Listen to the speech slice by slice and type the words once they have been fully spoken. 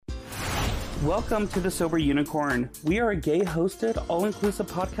Welcome to The Sober Unicorn. We are a gay-hosted, all-inclusive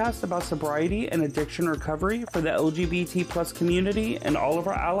podcast about sobriety and addiction recovery for the LGBT plus community and all of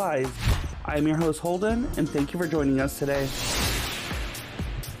our allies. I am your host, Holden, and thank you for joining us today.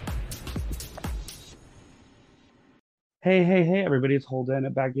 Hey, everybody, it's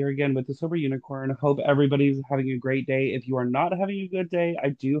Holden back here again with The Sober Unicorn. Hope everybody's having a great day. If you are not having a good day, I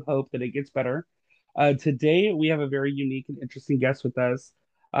do hope that it gets better. Today, we have a very unique and interesting guest with us.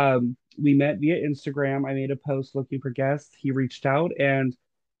 We met via Instagram. I made a post looking for guests. He reached out and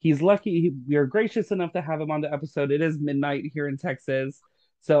he's lucky. We are gracious enough to have him on the episode. It is midnight here in Texas,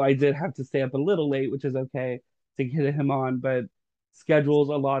 so I did have to stay up a little late, which is okay to get him on, but schedules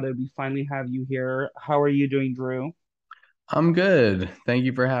allotted. We finally have you here. How are you doing, Drew? I'm good. Thank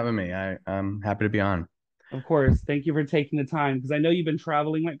you for having me. I'm happy to be on. Of course. Thank you for taking the time because I know you've been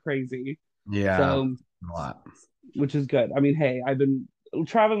traveling like crazy. Yeah, So, a lot. which is good. I mean, hey, I've been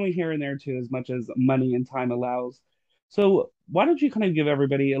traveling here and there too, as much as money and time allows. So, why don't you kind of give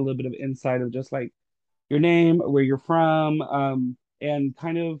everybody a little bit of insight of just like your name, where you're from, and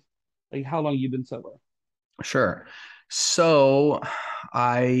kind of like how long you've been sober? Sure. So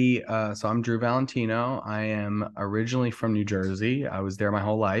I'm Drew Valentino. I am originally from New Jersey. I was there my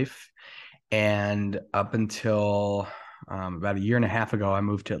whole life. And up until about a year and a half ago, I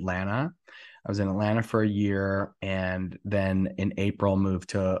moved to Atlanta. I was in Atlanta for a year, and then in April moved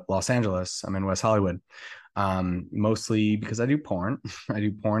to Los Angeles. I'm in West Hollywood, mostly because I do porn. I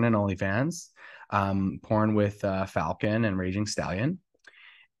do porn and OnlyFans, porn with Falcon and Raging Stallion.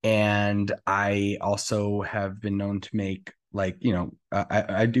 And I also have been known to make I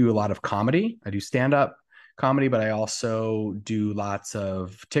do a lot of comedy. I do stand up comedy, but I also do lots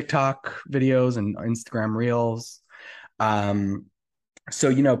of TikTok videos and Instagram reels. Um,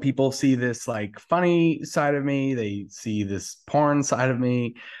 so people see this like funny side of me, they see this porn side of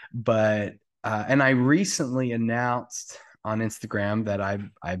me, but and I recently announced on Instagram that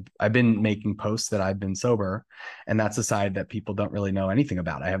I've been making posts that I've been sober, and that's a side that people don't really know anything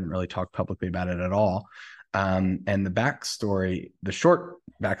about. I haven't really talked publicly about it at all. And the short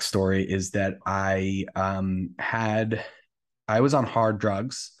backstory is that I was on hard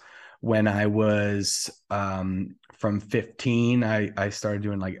drugs when I was from 15. I started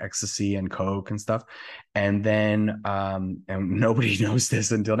doing like ecstasy and coke and stuff. And then and nobody knows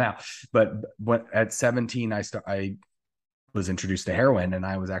this until now, but at 17 I was introduced to heroin, and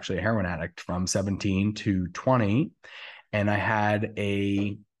I was actually a heroin addict from 17 to 20. And I had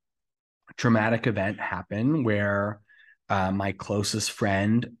a traumatic event happen where my closest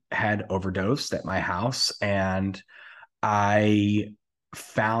friend had overdosed at my house, and I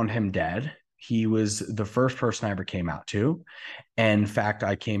found him dead. He was the first person I ever came out to. And in fact,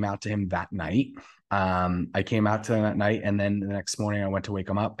 I came out to him that night. I came out to him that night, and then the next morning I went to wake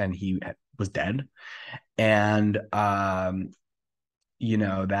him up, and he was dead. And that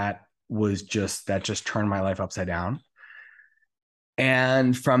just turned my life upside down.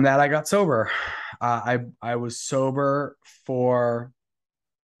 And from that, I got sober. I was sober for,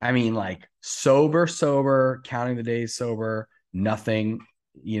 I mean, like sober, counting the days sober, nothing,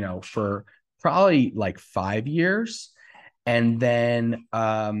 for probably like 5 years. And then,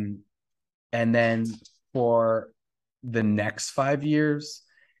 and then for the next 5 years,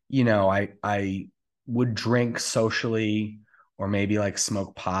 I would drink socially or maybe like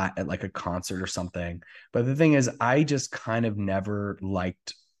smoke pot at like a concert or something. But the thing is, I just kind of never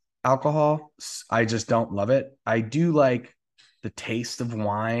liked alcohol. I just don't love it. I do like the taste of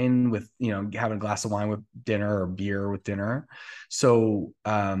wine with, having a glass of wine with dinner or beer with dinner. So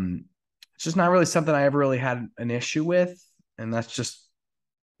it's just not really something I ever really had an issue with. And that's just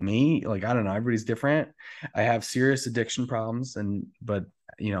me. Like, I don't know, everybody's different. I have serious addiction problems, but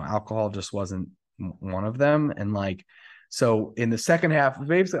alcohol just wasn't one of them. And like, so in the second half,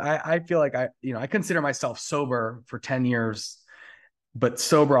 basically, I feel like I consider myself sober for 10 years, but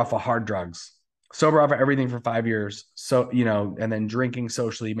sober off of hard drugs, sober off of everything for 5 years. So, and then drinking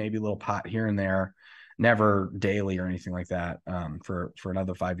socially, maybe a little pot here and there, never daily or anything like that, for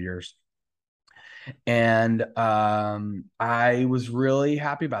another 5 years. And I was really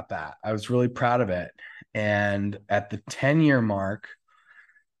happy about that. I was really proud of it. And at the 10-year mark,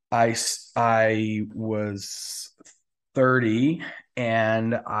 I was 30,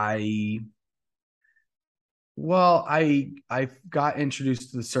 and I got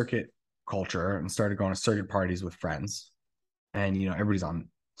introduced to the circuit culture and started going to circuit parties with friends. And everybody's on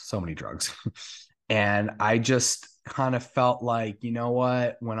so many drugs. And I just kind of felt like, you know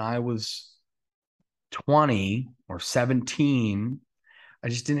what, when I was 20 or 17, I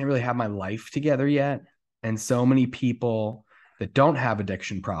just didn't really have my life together yet. And so many people that don't have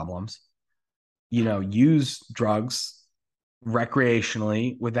addiction problems use drugs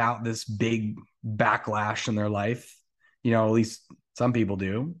recreationally without this big backlash in their life. At least some people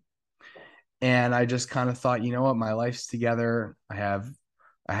do. And I just kind of thought, you know what, my life's together. I have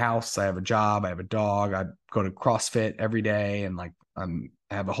a house, I have a job, I have a dog, I go to CrossFit every day, and like I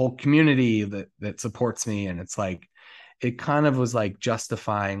have a whole community that supports me. And it's like it kind of was like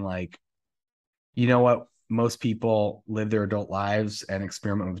justifying, like, you know what, most people live their adult lives and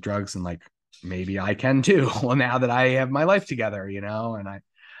experiment with drugs, and like maybe I can too. Well, now that I have my life together, and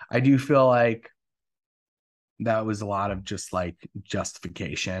I do feel like that was a lot of just like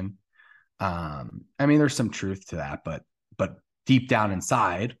justification. I mean, there's some truth to that, but deep down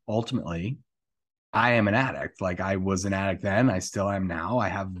inside, ultimately, I am an addict. Like I was an addict then, I still am now. I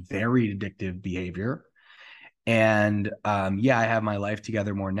have very addictive behavior. And yeah, I have my life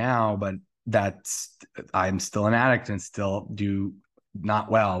together more now, but that's I'm still an addict and still do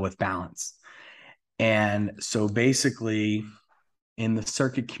not well with balance. And so basically in the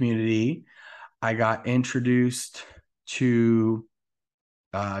circuit community, I got introduced to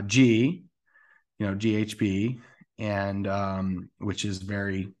G, GHB, and which is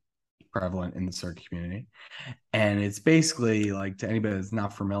very prevalent in the circuit community. And it's basically, like, to anybody that's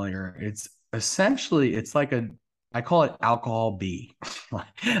not familiar, it's essentially, it's like I call it alcohol B.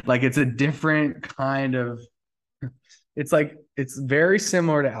 Like it's a different kind of, it's like it's very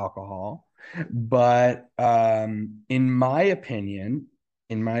similar to alcohol, but in my opinion,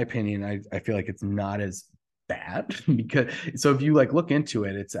 I feel like it's not as bad. Because so if you like look into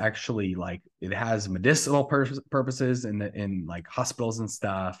it, it's actually like it has medicinal purposes in like hospitals and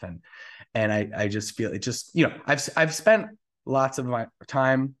stuff. And I just feel it just, I've spent lots of my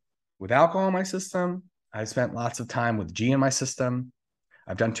time with alcohol in my system. I've spent lots of time with G in my system.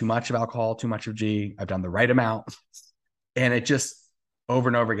 I've done too much of alcohol, too much of G. I've done the right amount. And it just, over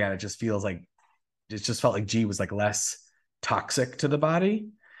and over again, it just felt like G was like less toxic to the body.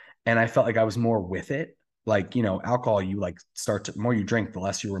 And I felt like I was more with it. Like, alcohol, you like the more you drink, the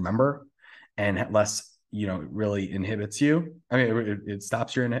less you remember, and less, it really inhibits you. I mean, it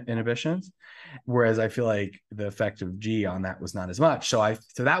stops your inhibitions. Whereas I feel like the effect of G on that was not as much. So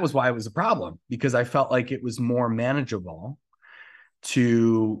that was why it was a problem, because I felt like it was more manageable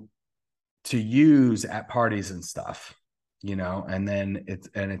to use at parties and stuff, and then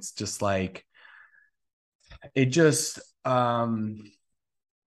it's just like it just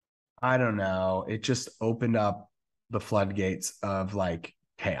I don't know, it just opened up the floodgates of like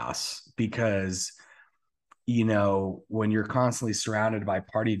chaos, because when you're constantly surrounded by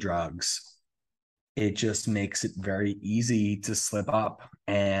party drugs, it just makes it very easy to slip up.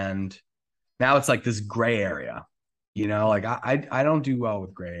 And now it's like this gray area, like I don't do well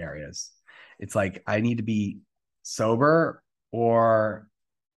with gray areas. It's like I need to be sober, or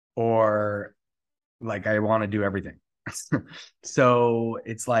like I want to do everything. So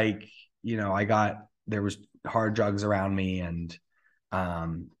it's like, there was hard drugs around me, and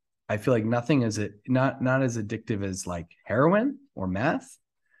um I feel like nothing is not as addictive as like heroin or meth,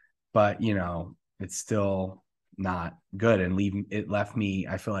 but it's still not good, and it left me,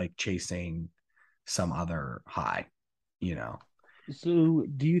 I feel like, chasing some other high, you know. So,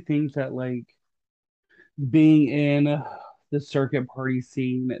 do you think that like being in the circuit party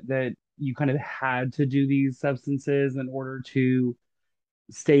scene that you kind of had to do these substances in order to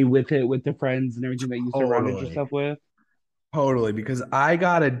stay with it with the friends and everything that you surrounded Totally. yourself with? Totally, because I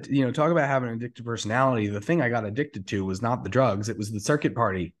got talk about having an addictive personality. The thing I got addicted to was not the drugs, it was the circuit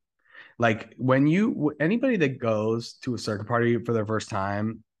party. Like anybody that goes to a circuit party for their first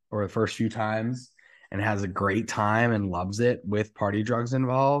time or the first few times and has a great time and loves it with party drugs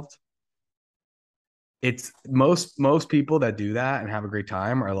involved, it's most people that do that and have a great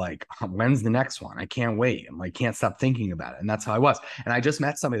time are like, when's the next one? I can't wait. I'm like, can't stop thinking about it. And that's how I was. And I just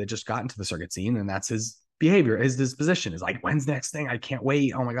met somebody that just got into the circuit scene, and that's his behavior, his disposition is like, when's the next thing? I can't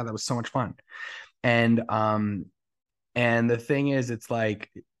wait. Oh my God, that was so much fun. And the thing is, it's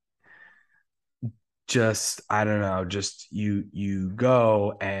like, just, I don't know, just you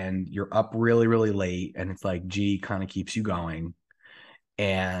go and you're up really, really late, and it's like G kind of keeps you going.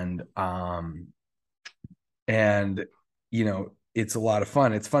 And it's a lot of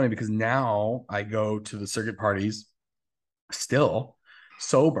fun. It's funny because now I go to the circuit parties still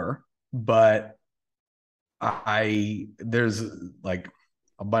sober, but there's like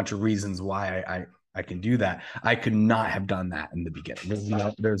a bunch of reasons why I can do that. I could not have done that in the beginning.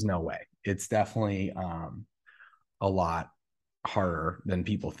 There's no way. It's definitely a lot harder than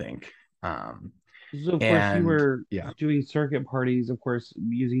people think. So, of course, you And were yeah. doing circuit parties, of course,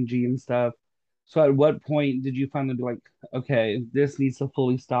 using G and stuff. So at what point did you finally be like, okay, this needs to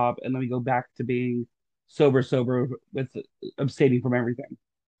fully stop and let me go back to being sober with abstaining from everything?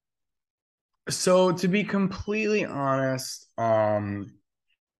 So to be completely honest, I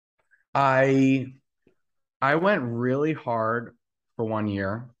I went really hard for 1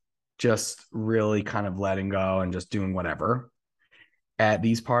 year, just really kind of letting go and just doing whatever at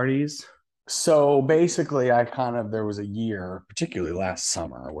these parties. So basically, I kind of, there was a year, particularly last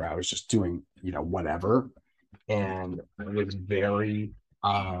summer, where I was just doing, whatever. And it was very,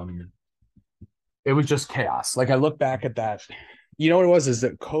 it was just chaos. Like I look back at that, what it was is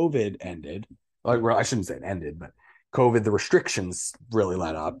that COVID ended. Like, well, I shouldn't say it ended, but COVID, the restrictions really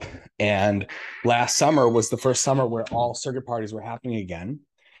let up. And last summer was the first summer where all circuit parties were happening again.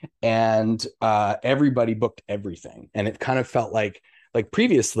 And everybody booked everything. And it kind of felt like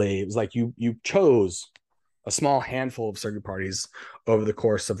previously, it was like you chose a small handful of circuit parties over the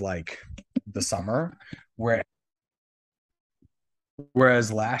course of like the summer, where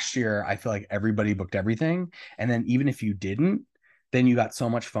whereas last year, I feel like everybody booked everything. And then even if you didn't, then you got so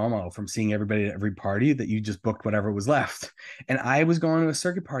much FOMO from seeing everybody at every party that you just booked whatever was left. And I was going to a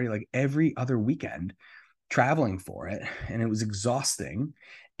circuit party like every other weekend, traveling for it. And it was exhausting.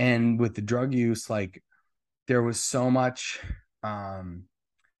 And with the drug use, like there was so much, like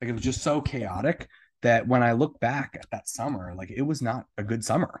it was just so chaotic that when I look back at that summer, like it was not a good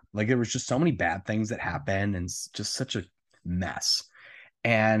summer. Like there was just so many bad things that happened and just such a mess.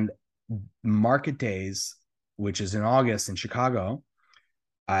 And market days, which is in August in Chicago,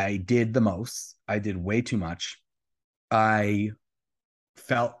 I did the most. I did way too much. I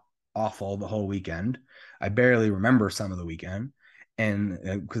felt awful the whole weekend. I barely remember some of the weekend. And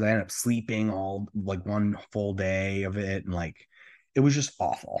because I ended up sleeping all like one full day of it. And like, it was just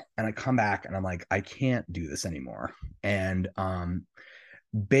awful. And I come back and I'm like, I can't do this anymore. And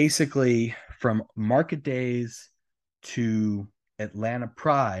basically, from market days to Atlanta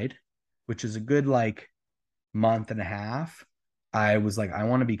Pride, which is a good like month and a half, I was like, I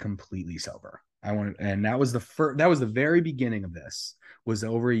want to be completely sober. I want to, and that was the first, that was the very beginning of this, was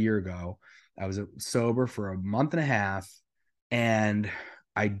over a year ago. I was sober for a month and a half, and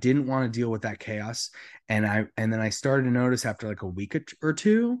I didn't want to deal with that chaos. And then I started to notice after like a week or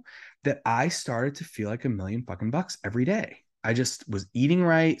two that I started to feel like $1 million every day. I just was eating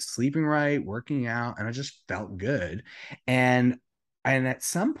right, sleeping right, working out, and I just felt good. And and at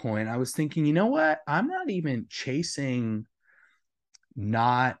some point I was thinking, you know what? I'm not even chasing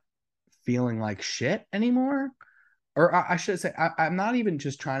not feeling like shit anymore. Or I should say, I'm not even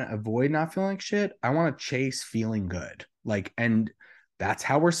just trying to avoid not feeling like shit. I want to chase feeling good. Like, and that's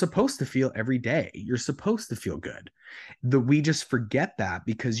how we're supposed to feel every day. You're supposed to feel good. We just forget that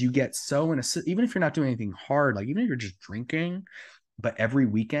because you get so in a, even if you're not doing anything hard, like even if you're just drinking, but every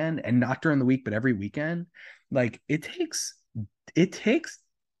weekend, and not during the week, but every weekend, like it takes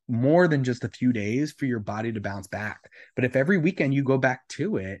more than just a few days for your body to bounce back. But if every weekend you go back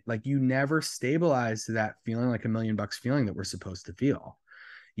to it, like you never stabilize to that feeling like $1 million feeling that we're supposed to feel,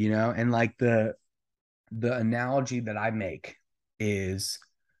 and like the analogy that I make is,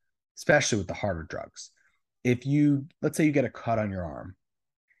 especially with the harder drugs, if you, let's say you get a cut on your arm,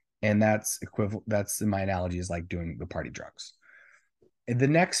 and that's equivalent, that's my analogy, is like doing the party drugs. In the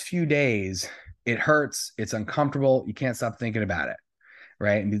next few days, it hurts, it's uncomfortable, you can't stop thinking about it,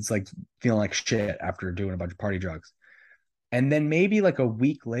 right? And it's like feeling like shit after doing a bunch of party drugs. And then maybe like a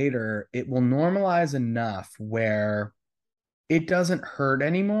week later, it will normalize enough where it doesn't hurt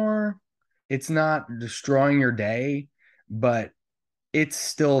anymore. It's not destroying your day, but it's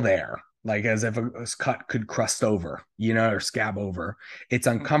still there. Like as if a cut could crust over, or scab over. It's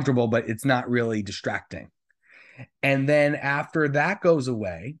uncomfortable, but it's not really distracting. And then after that goes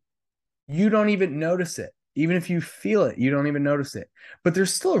away, you don't even notice it. Even if you feel it, you don't even notice it. But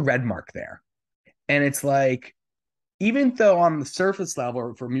there's still a red mark there. And it's like, even though on the surface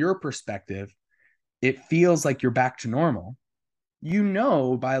level, from your perspective, it feels like you're back to normal,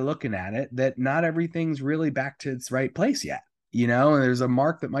 by looking at it that not everything's really back to its right place yet. And there's a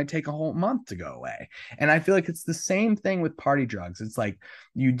mark that might take a whole month to go away. And I feel like it's the same thing with party drugs. It's like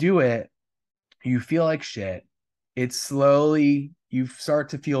you do it, you feel like shit. It's slowly, you start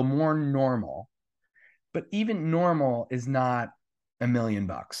to feel more normal, but even normal is not $1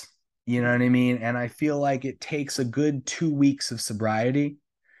 million. You know what I mean? And I feel like it takes a good 2 weeks of sobriety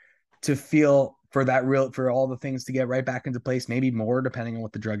to feel for that real, for all the things to get right back into place, maybe more depending on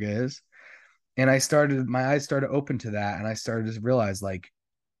what the drug is. And my eyes started open to that. And I started to realize like,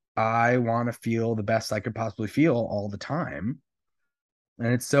 I want to feel the best I could possibly feel all the time.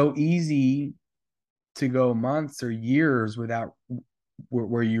 And it's so easy to go months or years without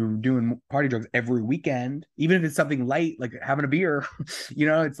where you're doing party drugs every weekend, even if it's something light like having a beer,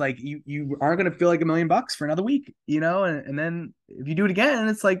 it's like you aren't going to feel like $1 million for another week, and then if you do it again,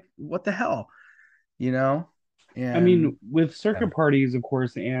 it's like, what the hell, you know? I And mean, with yeah. circuit parties, of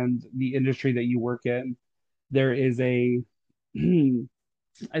course, and the industry that you work in, there is a,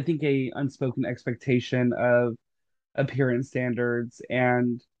 I think, a unspoken expectation of appearance standards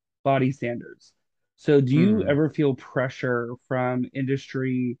and body standards. So, do you Mm. ever feel pressure from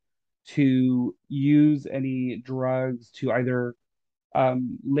industry to use any drugs to either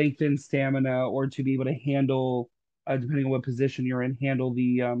lengthen stamina or to be able to handle, depending on what position you're in, handle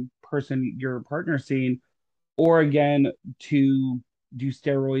the person your partner seeing, or again, to do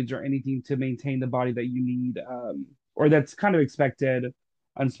steroids or anything to maintain the body that you need, or that's kind of expected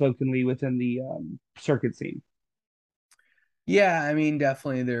unspokenly within the circuit scene? Yeah, I mean,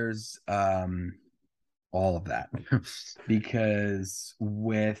 definitely there's all of that because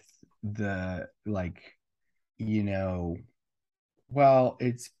with the like, you know, well,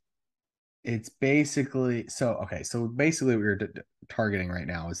 it's basically so okay. So basically, what we're targeting right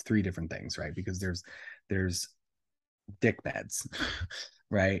now is three different things, right? Because there's dick meds,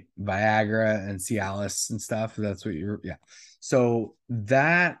 right? Viagra and Cialis and stuff. That's what you're, yeah. So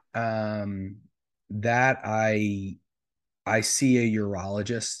that I see a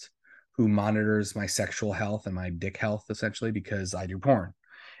urologist who monitors my sexual health and my dick health essentially because I do porn.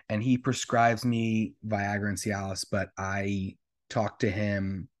 And he prescribes me Viagra and Cialis, but I talk to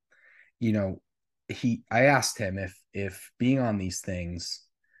him, you know, I asked him if being on these things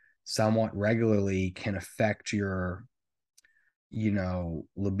somewhat regularly can affect your,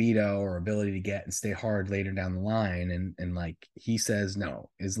 libido or ability to get and stay hard later down the line. And like he says, no,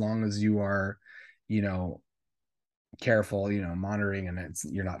 as long as you are, you know, careful, monitoring, and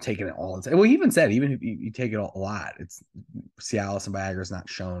you're not taking it all the time. Well, he even said, even if you take it a lot, it's Cialis and Viagra is not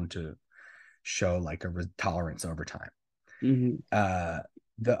shown to show like a tolerance over time. Hmm. Uh,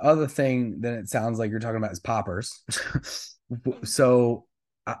 the other thing that it sounds like you're talking about is poppers. So,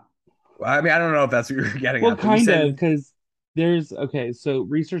 I mean, I don't know if that's what you're getting Well, at, but you kind of, said, because there's okay. So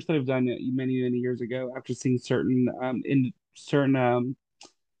research that I've done many years ago, after seeing certain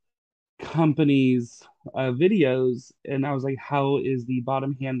companies' videos, and I was like, how is the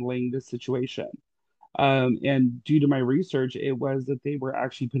bottom handling this situation? And due to my research, it was that they were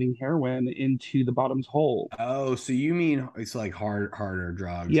actually putting heroin into the bottom's hole. oh, so you mean it's like harder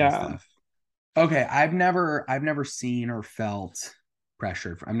drugs and Yeah. stuff. Okay, I've never seen or felt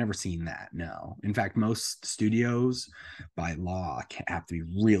pressure. I've never seen that. No. In fact, most studios by law have to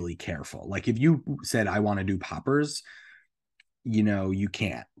be really careful. Like if you said I want to do poppers, you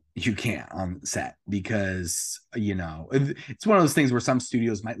can't. You can't on set because, it's one of those things where some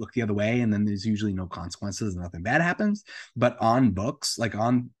studios might look the other way and then there's usually no consequences and nothing bad happens. But on books, like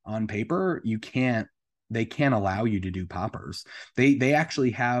on paper, they can't allow you to do poppers. They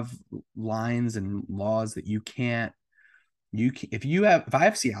actually have lines and laws that if I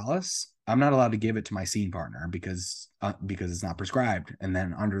have Cialis, I'm not allowed to give it to my scene partner because it's not prescribed. And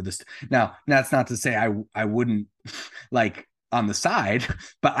then under this, now that's not to say I wouldn't like on the side,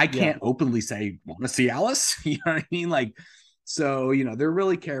 but I Yeah. can't openly say want to Cialis. You know what I mean? Like, so they're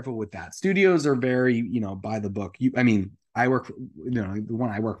really careful with that. Studios are very by the book. I mean, I work, the one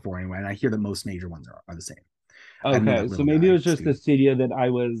I work for anyway, and I hear that most major ones are the same. I'm in the Okay, so little maybe it guy was just the studio. studio that I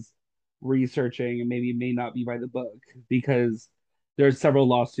was researching, and maybe it may not be by the book because there's several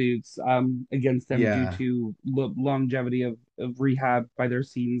lawsuits against them due Yeah. to longevity of rehab by their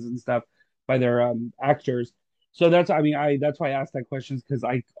scenes and stuff by their actors. So I mean, that's why I asked that question because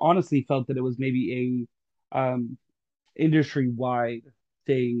I honestly felt that it was maybe a industry wide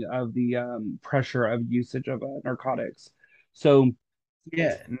thing of the pressure of usage of narcotics. So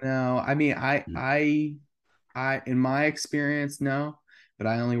Yeah, no, I mean, in my experience, no, but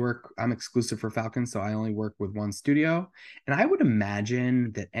I'm exclusive for Falcon, so I only work with one studio. And I would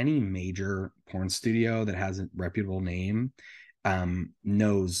imagine that any major porn studio that has a reputable name,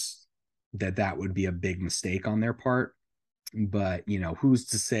 knows that that would be a big mistake on their part. But, who's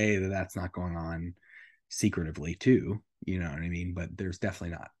to say that that's not going on secretively too? You know what I mean? But there's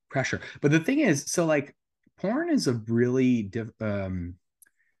definitely not pressure. But the thing is, so like porn is a really can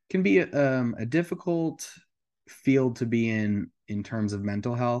be a difficult field to be in terms of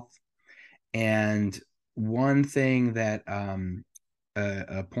mental health. And one thing that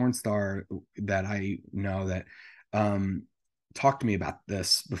a porn star that I know that um, talked to me about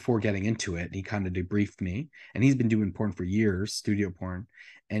this before getting into it, he kind of debriefed me, and he's been doing porn for years, studio porn,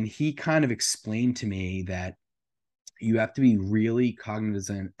 and he kind of explained to me that you have to be really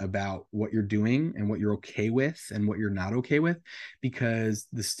cognizant about what you're doing and what you're okay with and what you're not okay with, because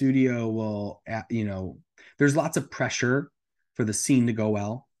the studio will, there's lots of pressure for the scene to go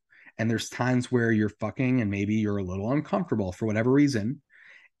well. And there's times where you're fucking and maybe you're a little uncomfortable for whatever reason,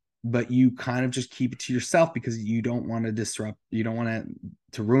 but you kind of just keep it to yourself because you don't want to disrupt, you don't want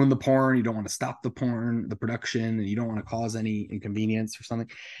to ruin the porn, you don't want to stop the porn, the production, and you don't want to cause any inconvenience or something.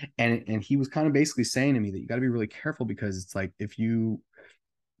 And he was kind of basically saying to me that you got to be really careful, because it's like if you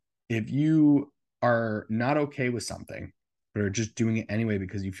are not okay with something but are just doing it anyway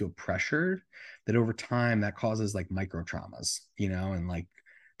because you feel pressured, that over time that causes like micro traumas, and like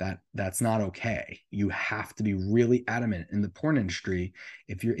that's not okay. You have to be really adamant in the porn industry.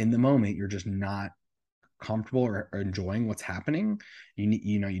 If you're in the moment, you're just not comfortable or enjoying what's happening, you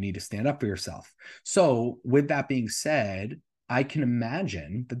need to stand up for yourself. So with that being said, I can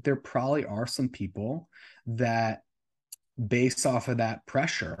imagine that there probably are some people that, based off of that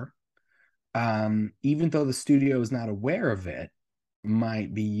pressure, even though the studio is not aware of it,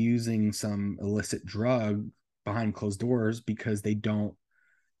 might be using some illicit drug behind closed doors because they don't,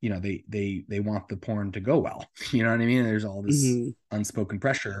 they want the porn to go well. You know what I mean? There's all this Hmm. unspoken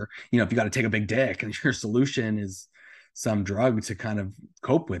pressure. If you got to take a big dick and your solution is some drug to kind of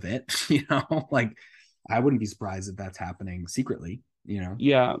cope with it, like I wouldn't be surprised if that's happening secretly.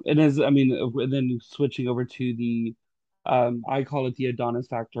 Yeah, it is. I mean, and then switching over to the, I call it the Adonis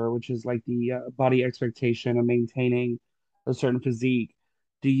factor, which is like the body expectation of maintaining a certain physique.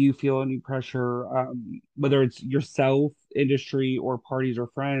 Do you feel any pressure, whether it's yourself, industry, or parties or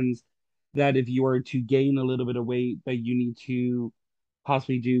friends, that if you were to gain a little bit of weight, that you need to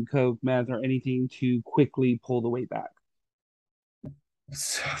possibly do coke, meth, or anything to quickly pull the weight back?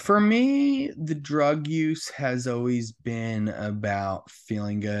 For me, the drug use has always been about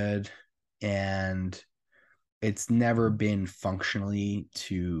feeling good, and it's never been functionally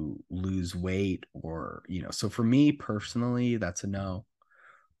to lose weight, or so for me personally, that's a no.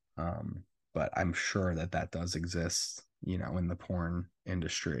 um but I'm sure that that does exist, in the porn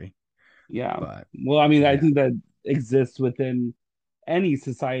industry. Yeah. But Well, I mean, I yeah, think that exists within any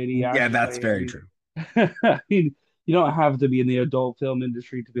society, yeah, that's actually. I very mean, true. I mean, you don't have to be in the adult film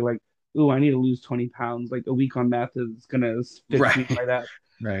industry to be like, "Ooh, I need to lose 20 pounds." Like a week on meth is gonna fix me Right. right up.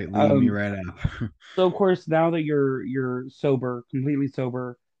 Right, lead me Um, right up. so of course, now that you're sober, completely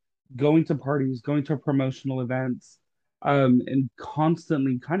sober, going to parties, going to promotional events, and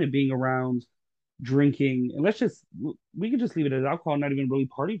constantly kind of being around drinking, and we could just leave it as alcohol, not even really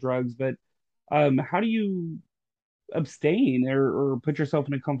party drugs, but how do you abstain or put yourself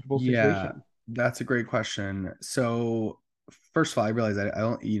in a comfortable Yeah, situation? that's a great question. So, first of all, I realized I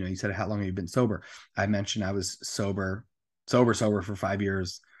don't, you said how long have you been sober? I mentioned I was sober for 5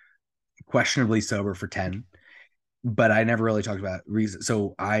 years, questionably sober for 10, but I never really talked about reason.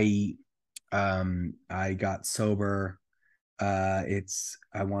 So I got sober. I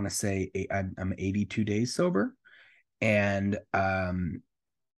want to say I'm 82 days sober. And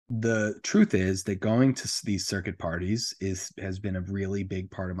the truth is that going to these circuit parties has been a really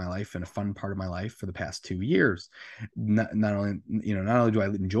big part of my life and a fun part of my life for the past 2 years. Not only do I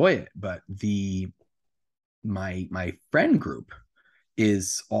enjoy it, but my friend group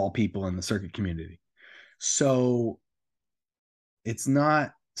is all people in the circuit community. So it's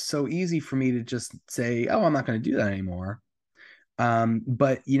not so easy for me to just say, oh, I'm not going to do that anymore.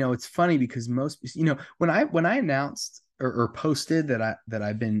 But it's funny because most, when I announced or posted that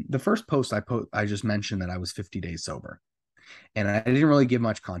I've been, the first post I just mentioned that I was 50 days sober, and I didn't really give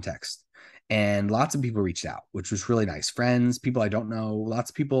much context. And lots of people reached out, which was really nice. Friends, people I don't know,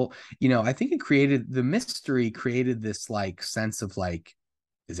 lots of people. I think it created the mystery, created this like sense of like,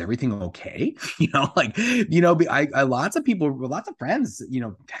 is everything okay? Like, I lots of people, lots of friends,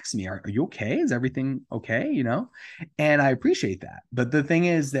 text me, are you okay? Is everything okay? And I appreciate that. But the thing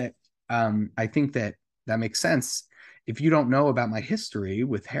is that I think that that makes sense. If you don't know about my history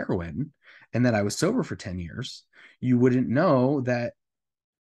with heroin and that I was sober for 10 years, you wouldn't know that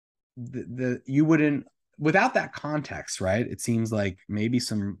you wouldn't, without that context, right? It seems like maybe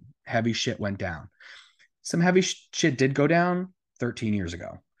some heavy shit went down. Some heavy shit did go down 13 years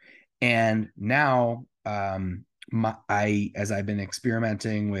ago. And now, as I've been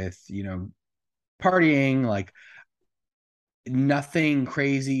experimenting with, partying, like nothing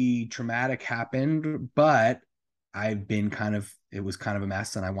crazy traumatic happened, but it was kind of a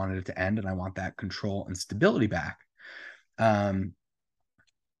mess, and I wanted it to end, and I want that control and stability back. Um,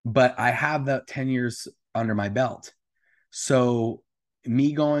 but I have that 10 years under my belt. So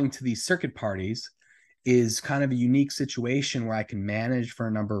me going to these circuit parties is kind of a unique situation where I can manage for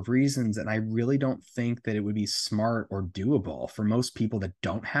a number of reasons. And I really don't think that it would be smart or doable for most people that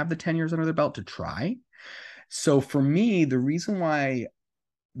don't have the 10 years under their belt to try. So for me, the reason why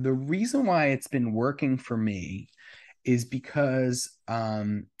it's been working for me is because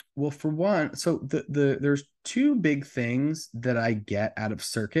well, for one, so there's two big things that I get out of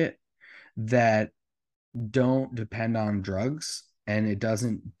circuit that don't depend on drugs, and it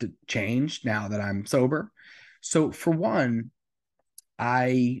doesn't change now that I'm sober. So for one,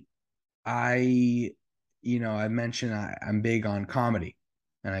 I I I mentioned I'm big on comedy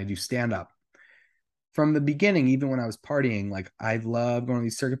and I do stand up. From the beginning, even when I was partying, like I love going to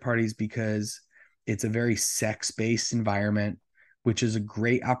these circuit parties because it's a very sex based environment, which is a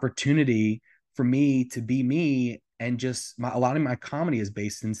great opportunity for me to be me. And just a lot of my comedy is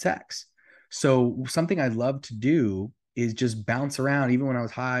based in sex. So something I love to do is just bounce around. Even when I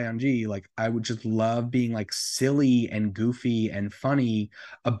was high on G, like I would just love being like silly and goofy and funny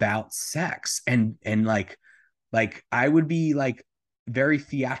about sex, and like I would be like very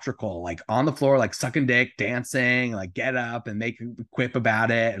theatrical, like on the floor, like sucking dick, dancing, like get up and make a quip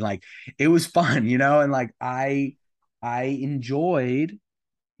about it. And like it was fun, and like I enjoyed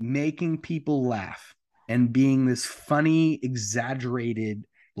making people laugh and being this funny, exaggerated,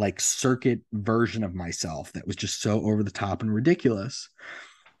 like circuit version of myself that was just so over the top and ridiculous.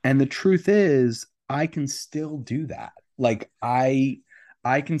 And the truth is, I can still do that. Like I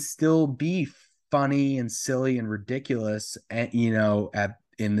can still be funny and silly and ridiculous at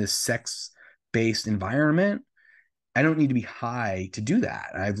in this sex based environment. I don't need to be high to do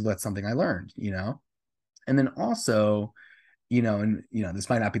that. That's something I learned. And then also, and this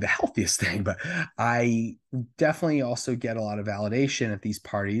might not be the healthiest thing, but I definitely also get a lot of validation at these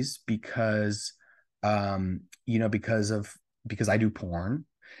parties because because I do porn,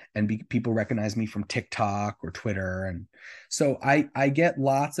 and people recognize me from TikTok or Twitter. And so I get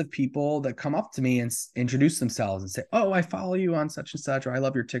lots of people that come up to me and introduce themselves and say, "Oh, I follow you on such and such," or "I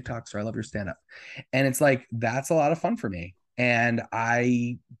love your TikToks," or "I love your stand up." And it's like that's a lot of fun for me. And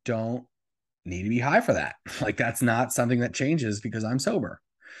I don't need to be high for that. Like that's not something that changes because I'm sober.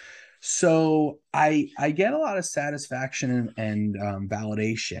 So I get a lot of satisfaction and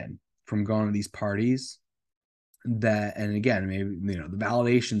validation from going to these parties. And again, maybe the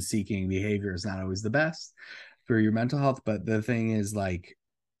validation seeking behavior is not always the best for your mental health, but the thing is, like,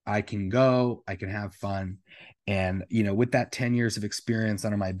 I can go, I can have fun. And with that 10 years of experience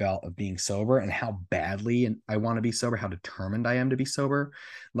under my belt of being sober and how badly I want to be sober, how determined I am to be sober,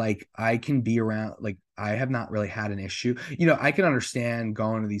 like I can be around, like I have not really had an issue. I can understand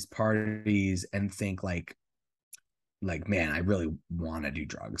going to these parties and think like, man, I really want to do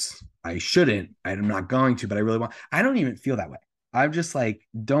drugs. I shouldn't. I'm not going to, but I really want. I don't even feel that way. I'm just like,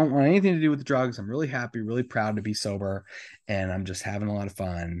 don't want anything to do with the drugs. I'm really happy, really proud to be sober, and I'm just having a lot of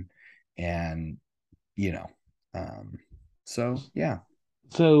fun. And you know, um, so yeah.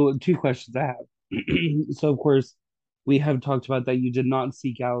 So, two questions I have. So, of course, we have talked about that you did not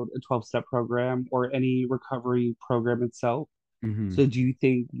seek out a 12-step program or any recovery program itself. Mm-hmm. So, do you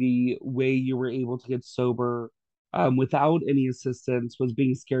think the way you were able to get sober without any assistance was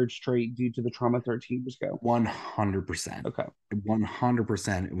being scared straight due to the trauma 13 years ago? 100%. Okay.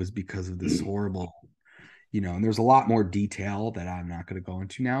 100%. It was because of this horrible, and there's a lot more detail that I'm not going to go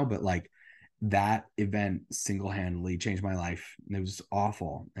into now, but like that event single-handedly changed my life. It was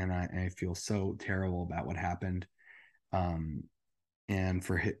awful, and I feel so terrible about what happened, um, and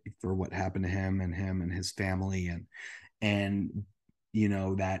for what happened to him and his family, and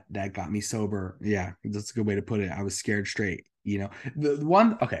that got me sober. Yeah, that's a good way to put it. I was scared straight. The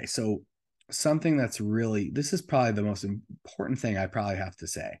one. Okay, so something that's really, this is probably the most important thing I probably have to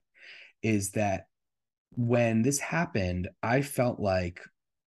say is that when this happened, I felt like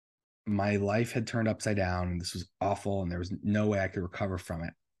my life had turned upside down and this was awful and there was no way I could recover from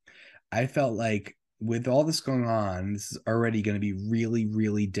it. I felt like with all this going on, this is already going to be really,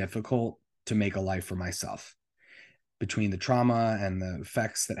 really difficult to make a life for myself between the trauma and the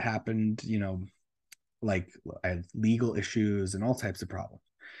effects that happened, like I had legal issues and all types of problems.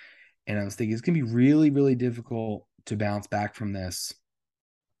 And I was thinking it's going to be really, really difficult to bounce back from this.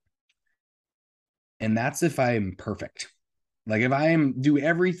 And that's if I'm perfect. Like if do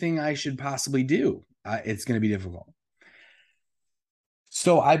everything I should possibly do, it's going to be difficult.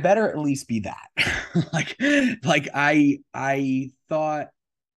 So I better at least be that. I thought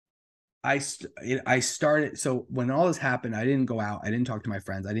I started. So when all this happened, I didn't go out. I didn't talk to my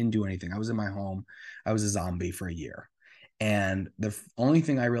friends. I didn't do anything. I was in my home. I was a zombie for a year. And the only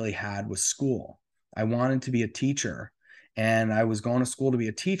thing I really had was school. I wanted to be a teacher, and I was going to school to be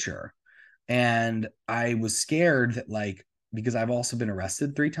a teacher. And I was scared that, like, because I've also been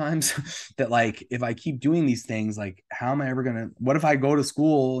arrested 3 times, that like if I keep doing these things, like how am I ever gonna, what if I go to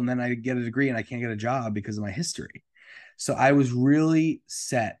school and then I get a degree and I can't get a job because of my history? So I was really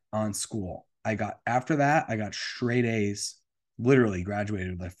set on school. I got, after that, I got straight A's, literally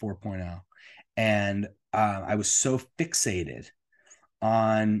graduated with like 4.0. And I was so fixated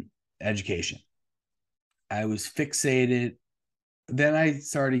on education. I was fixated. Then I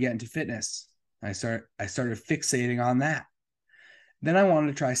started getting to fitness. I started fixating on that. Then I wanted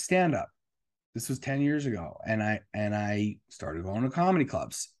to try stand up. This was 10 years ago, and I started going to comedy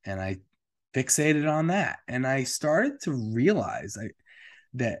clubs, and I fixated on that. And I started to realize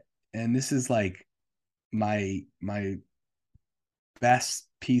that, and this is like my best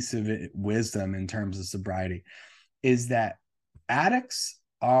piece of wisdom in terms of sobriety, is that addicts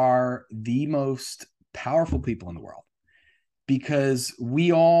are the most powerful people in the world, because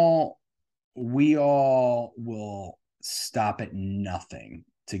we all will stop at nothing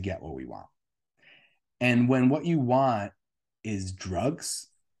to get what we want. And when what you want is drugs,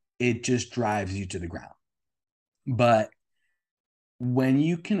 it just drives you to the ground. But when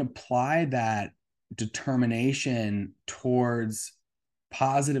you can apply that determination towards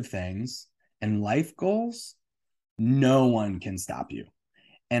positive things and life goals, no one can stop you.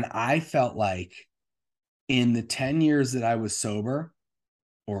 And I felt like in the 10 years that I was sober,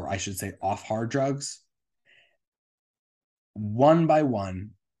 or I should say off hard drugs, one by one,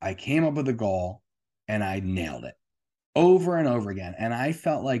 I came up with a goal and I nailed it over and over again. And I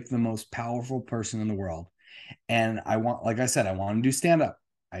felt like the most powerful person in the world. And like I said, I want to do stand up.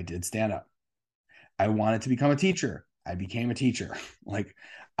 I did stand up. I wanted to become a teacher. I became a teacher. Like,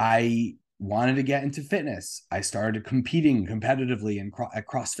 I wanted to get into fitness. I started competing competitively at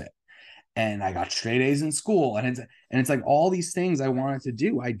CrossFit, and I got straight A's in school. And it's like all these things I wanted to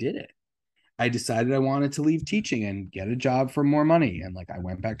do, I did it. I decided I wanted to leave teaching and get a job for more money. And like I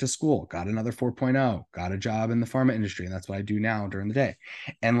went back to school, got another 4.0, got a job in the pharma industry. And that's what I do now during the day.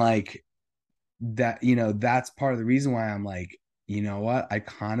 And like that, that's part of the reason why I'm like, you know what? I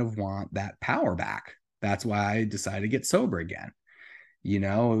kind of want that power back. That's why I decided to get sober again.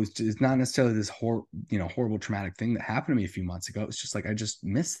 It's not necessarily this horrible traumatic thing that happened to me a few months ago. It's just like I just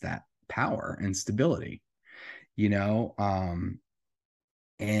missed that power and stability, you know.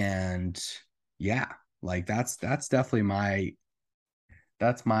 And yeah, like that's definitely my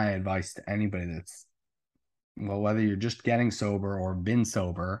advice to anybody that's, well, whether you're just getting sober or been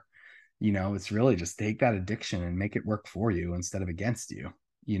sober, it's really just take that addiction and make it work for you instead of against you,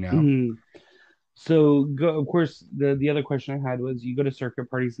 you know? Mhm. So go, of course, the other question I had was you go to circuit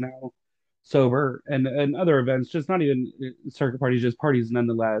parties now, sober, and other events, just not even circuit parties, just parties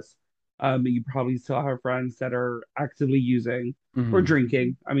nonetheless. You probably still have friends that are actively using or Mhm.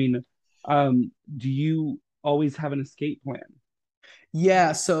 drinking. I mean, do you always have an escape plan?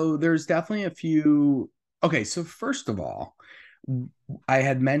 Yeah, so there's definitely a few. Okay, so first of all, I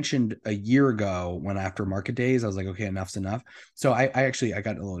had mentioned a year ago when after market days, I was like, okay, enough's enough. So I actually I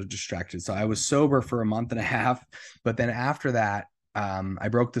got a little distracted. So I was sober for a month and a half, but then after that, I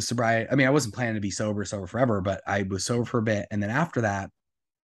broke the sobriety. I mean, I wasn't planning to be sober forever, but I was sober for a bit. And then after that,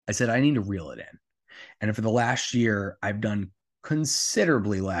 I said, I need to reel it in. And for the last year, I've done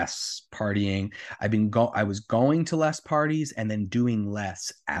considerably less partying. I was going to less parties and then doing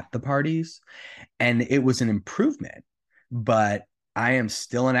less at the parties, and it was an improvement. But I am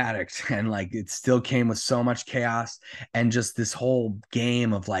still an addict, and like it still came with so much chaos and just this whole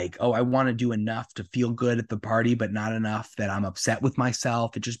game of like, oh, I want to do enough to feel good at the party, but not enough that I'm upset with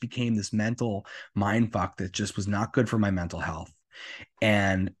myself. It just became this mental mind fuck that just was not good for my mental health.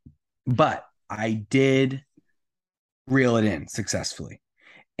 And but I did reel it in successfully.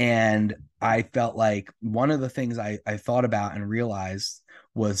 And I felt like one of the things I thought about and realized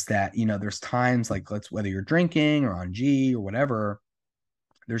was that, there's times like, whether you're drinking or on G or whatever,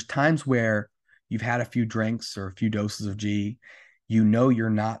 there's times where you've had a few drinks or a few doses of G, you're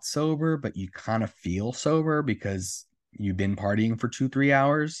not sober, but you kind of feel sober because you've been partying for 2, 3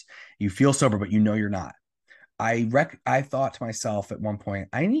 hours. You feel sober, but you're not. I thought to myself at one point,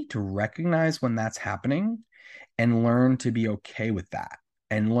 I need to recognize when that's happening and learn to be okay with that,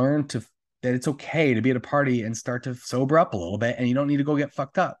 and learn to that it's okay to be at a party and start to sober up a little bit, and you don't need to go get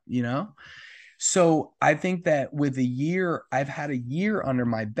fucked up. So I think that with a year, I've had a year under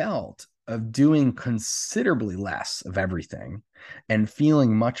my belt of doing considerably less of everything and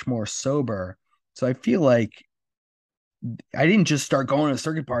feeling much more sober. So I feel like I didn't just start going to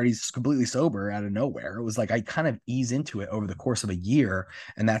circuit parties completely sober out of nowhere. It was like I kind of ease into it over the course of a year,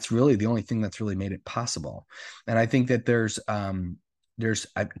 and that's really the only thing that's really made it possible. And I think that there's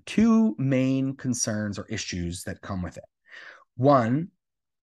two main concerns or issues that come with it. One,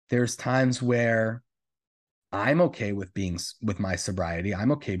 there's times where I'm okay with being with my sobriety.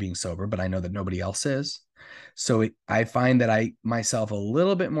 I'm okay being sober, but I know that nobody else is. So I find that I myself a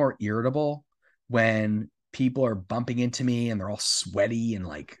little bit more irritable when people are bumping into me and they're all sweaty and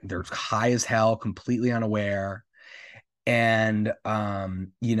like they're high as hell, completely unaware. And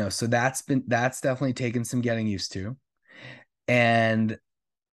so that's definitely taken some getting used to. And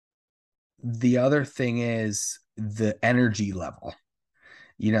the other thing is the energy level.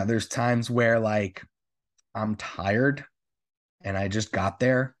 There's times where like I'm tired and I just got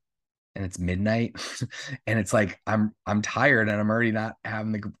there and it's midnight and it's like I'm tired and I'm already not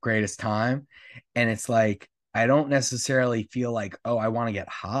having the greatest time, and it's like I don't necessarily feel like, oh, I want to get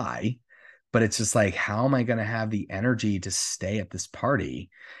high, but it's just like, how am I going to have the energy to stay at this party?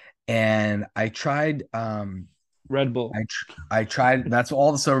 And I tried Red Bull. I tried. That's what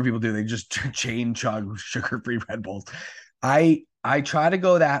all the sober people do. They just chain chug sugar-free Red Bulls. I try to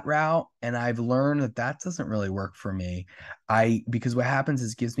go that route, and I've learned that that doesn't really work for me. Because what happens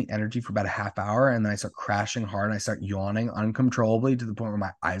is it gives me energy for about a half hour, and then I start crashing hard, and I start yawning uncontrollably to the point where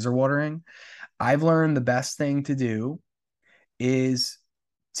my eyes are watering. I've learned the best thing to do is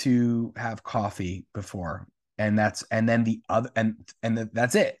to have coffee before, and then the other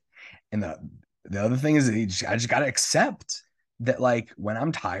that's it. And the other thing is I just got to accept that, like, when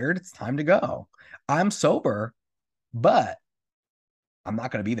I'm tired, it's time to go. I'm sober, but I'm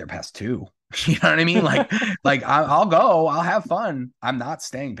not going to be there past 2. You know what I mean? Like I'll go, I'll have fun. I'm not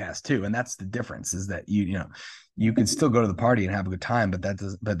staying past 2. And that's the difference, is that you can still go to the party and have a good time,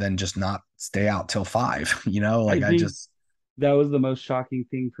 but then just not stay out till 5, I like I think just, that was the most shocking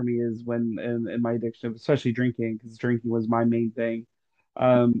thing for me is when in my addiction, especially drinking, because drinking was my main thing.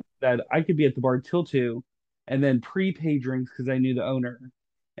 That I could be at the bar till 2 and then prepay drinks because I knew the owner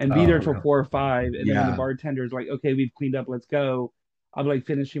and be there till oh, 4 or 5. And then when the yeah, bartender's like, okay, we've cleaned up, let's go, I'm like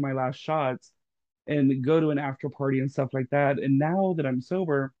finishing my last shots and go to an after party and stuff like that. And now that I'm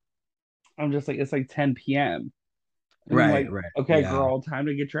sober, I'm just like, it's like 10 p.m. And I'm right, like, right. okay, Yeah. girl, time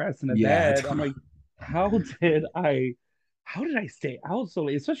to get your ass into Yeah. bed. I'm like, how did I, how did I stay out so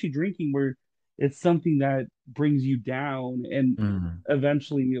late? Especially drinking, where it's something that brings you down and Mm,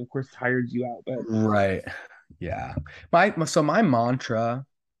 eventually, of course, tires you out. But right. Yeah. My mantra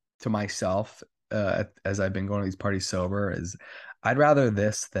to myself, as I've been going to these parties sober, is I'd rather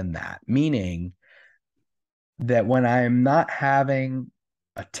this than that. Meaning that when I'm not having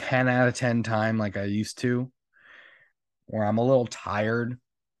a 10 out of 10 time like I used to, or I'm a little tired,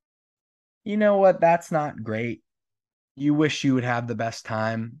 you know what? That's not great. You wish you would have the best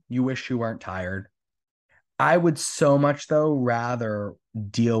time. You wish you weren't tired. I would so much, though, rather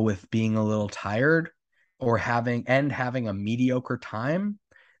deal with being a little tired or having a mediocre time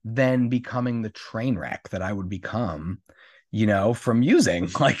than becoming the train wreck that I would become, from using.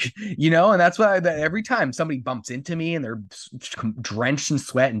 And that's why every time somebody bumps into me and they're drenched in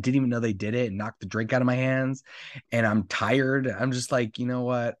sweat and didn't even know they did it and knocked the drink out of my hands and I'm tired, I'm just like, you know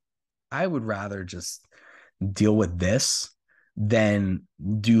what? I would rather just deal with this than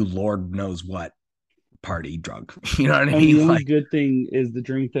do Lord knows what party drug. You know what I I mean, the mean? only Like, good thing is the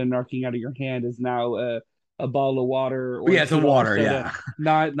drink that knocking out of your hand is now a bottle of water or a yeah, it's a $2 water. soda,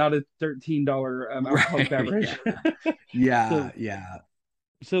 Yeah. not a $13 alcoholic Right. beverage. Yeah. Yeah. So Yeah.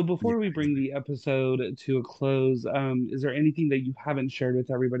 So Yeah. before we bring the episode to a close, is there anything that you haven't shared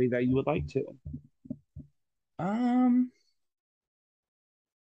with everybody that you would like to? Um,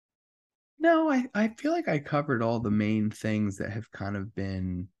 no, I feel like I covered all the main things that have kind of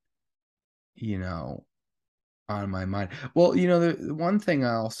been, you know, on my mind. Well, the one thing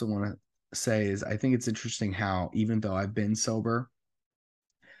I also want to say is I think it's interesting how even though I've been sober,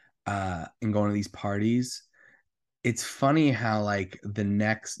 and going to these parties, it's funny how like the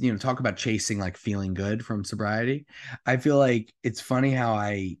next, talk about chasing like feeling good from sobriety. I feel like it's funny how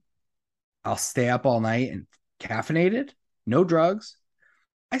I'll stay up all night and caffeinated, no drugs.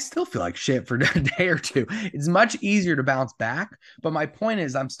 I still feel like shit for a day or two. It's much easier to bounce back. But my point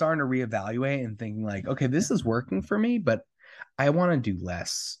is, I'm starting to reevaluate and thinking, like, okay, this is working for me, but I want to do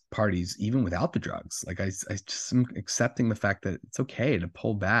less parties even without the drugs. Like, I just am accepting the fact that it's okay to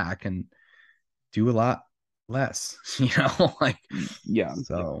pull back and do a lot less, like, Yeah,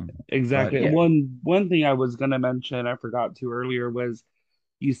 so, but exactly. yeah. One thing I was gonna mention, I forgot to earlier, was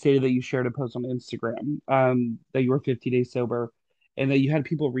you stated that you shared a post on Instagram, that you were 50 days sober and that you had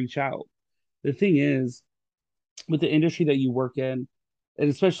people reach out. The thing is, with the industry that you work in, and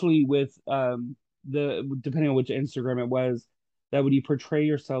especially with the depending on which Instagram it was, that when you portray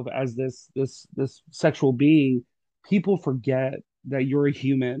yourself as this sexual being, people forget that you're a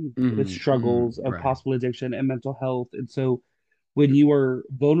human with Hmm. Hmm. struggles of Right. possible addiction and mental health. And so when you are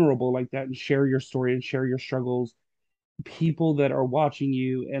vulnerable like that and share your story and share your struggles, people that are watching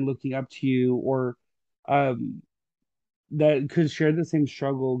you and looking up to you, or um, that could share the same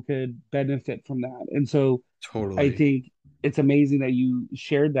struggle, could benefit from that. And so I Totally. think it's amazing that you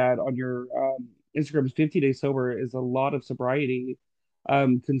shared that on your Instagram. 50 Days Sober is a lot of sobriety,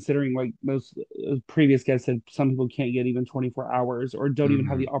 considering like most previous guests said, some people can't get even 24 hours or don't even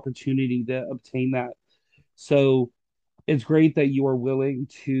have Hmm. the opportunity to obtain that. So it's great that you are willing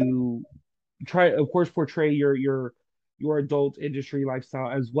to try, of course, portray your adult industry lifestyle,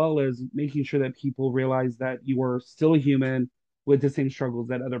 as well as making sure that people realize that you are still a human with the same struggles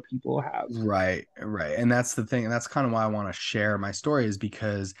that other people have. Right, right. And that's the thing. And that's kind of why I want to share my story is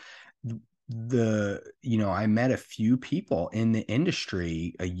because I met a few people in the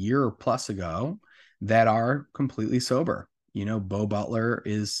industry a year plus ago that are completely sober. Bo Butler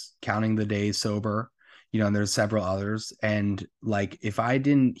is counting the days sober, and there's several others. And like, if I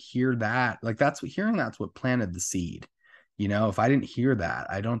didn't hear that, like that's what planted the seed. If I didn't hear that,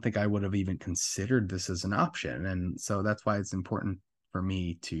 I don't think I would have even considered this as an option. And so that's why it's important for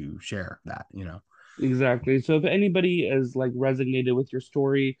me to share that. Exactly. So if anybody is like resonated with your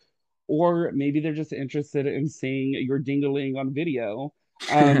story, or maybe they're just interested in seeing your dingaling on video,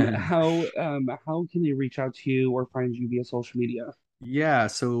 how can they reach out to you or find you via social media? Yeah,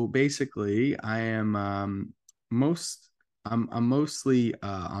 so basically I am most I'm mostly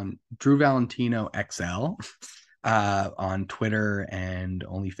on Drew Valentino XL on Twitter and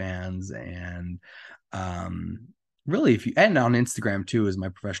OnlyFans, and um really if you and on Instagram too is my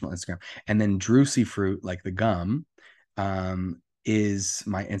professional Instagram. And then Drewsy Fruit, like the gum, is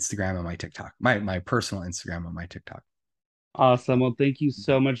my Instagram and my TikTok. My personal Instagram and my TikTok. Awesome. Well, thank you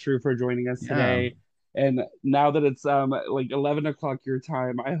so much, Drew, for joining us Yeah. today. And now that it's like 11 o'clock your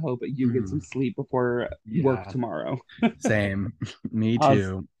time, I hope you get some Mhm. sleep before work Yeah. tomorrow. Same. Me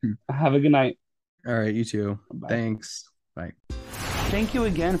Awesome. too. Have a good night. All right, you too. Bye. Thanks. Bye. Thank you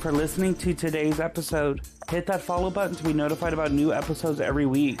again for listening to today's episode. Hit that follow button to be notified about new episodes every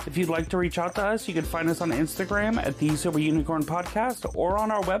week. If you'd like to reach out to us, you can find us on Instagram at The Sober Unicorn Podcast or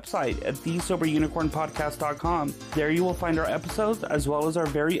on our website at thesoberunicornpodcast.com. There you will find our episodes as well as our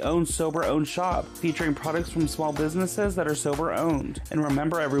very own sober owned shop featuring products from small businesses that are sober owned. And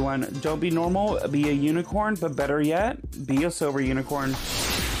remember everyone, don't be normal, be a unicorn, but better yet, be a sober unicorn.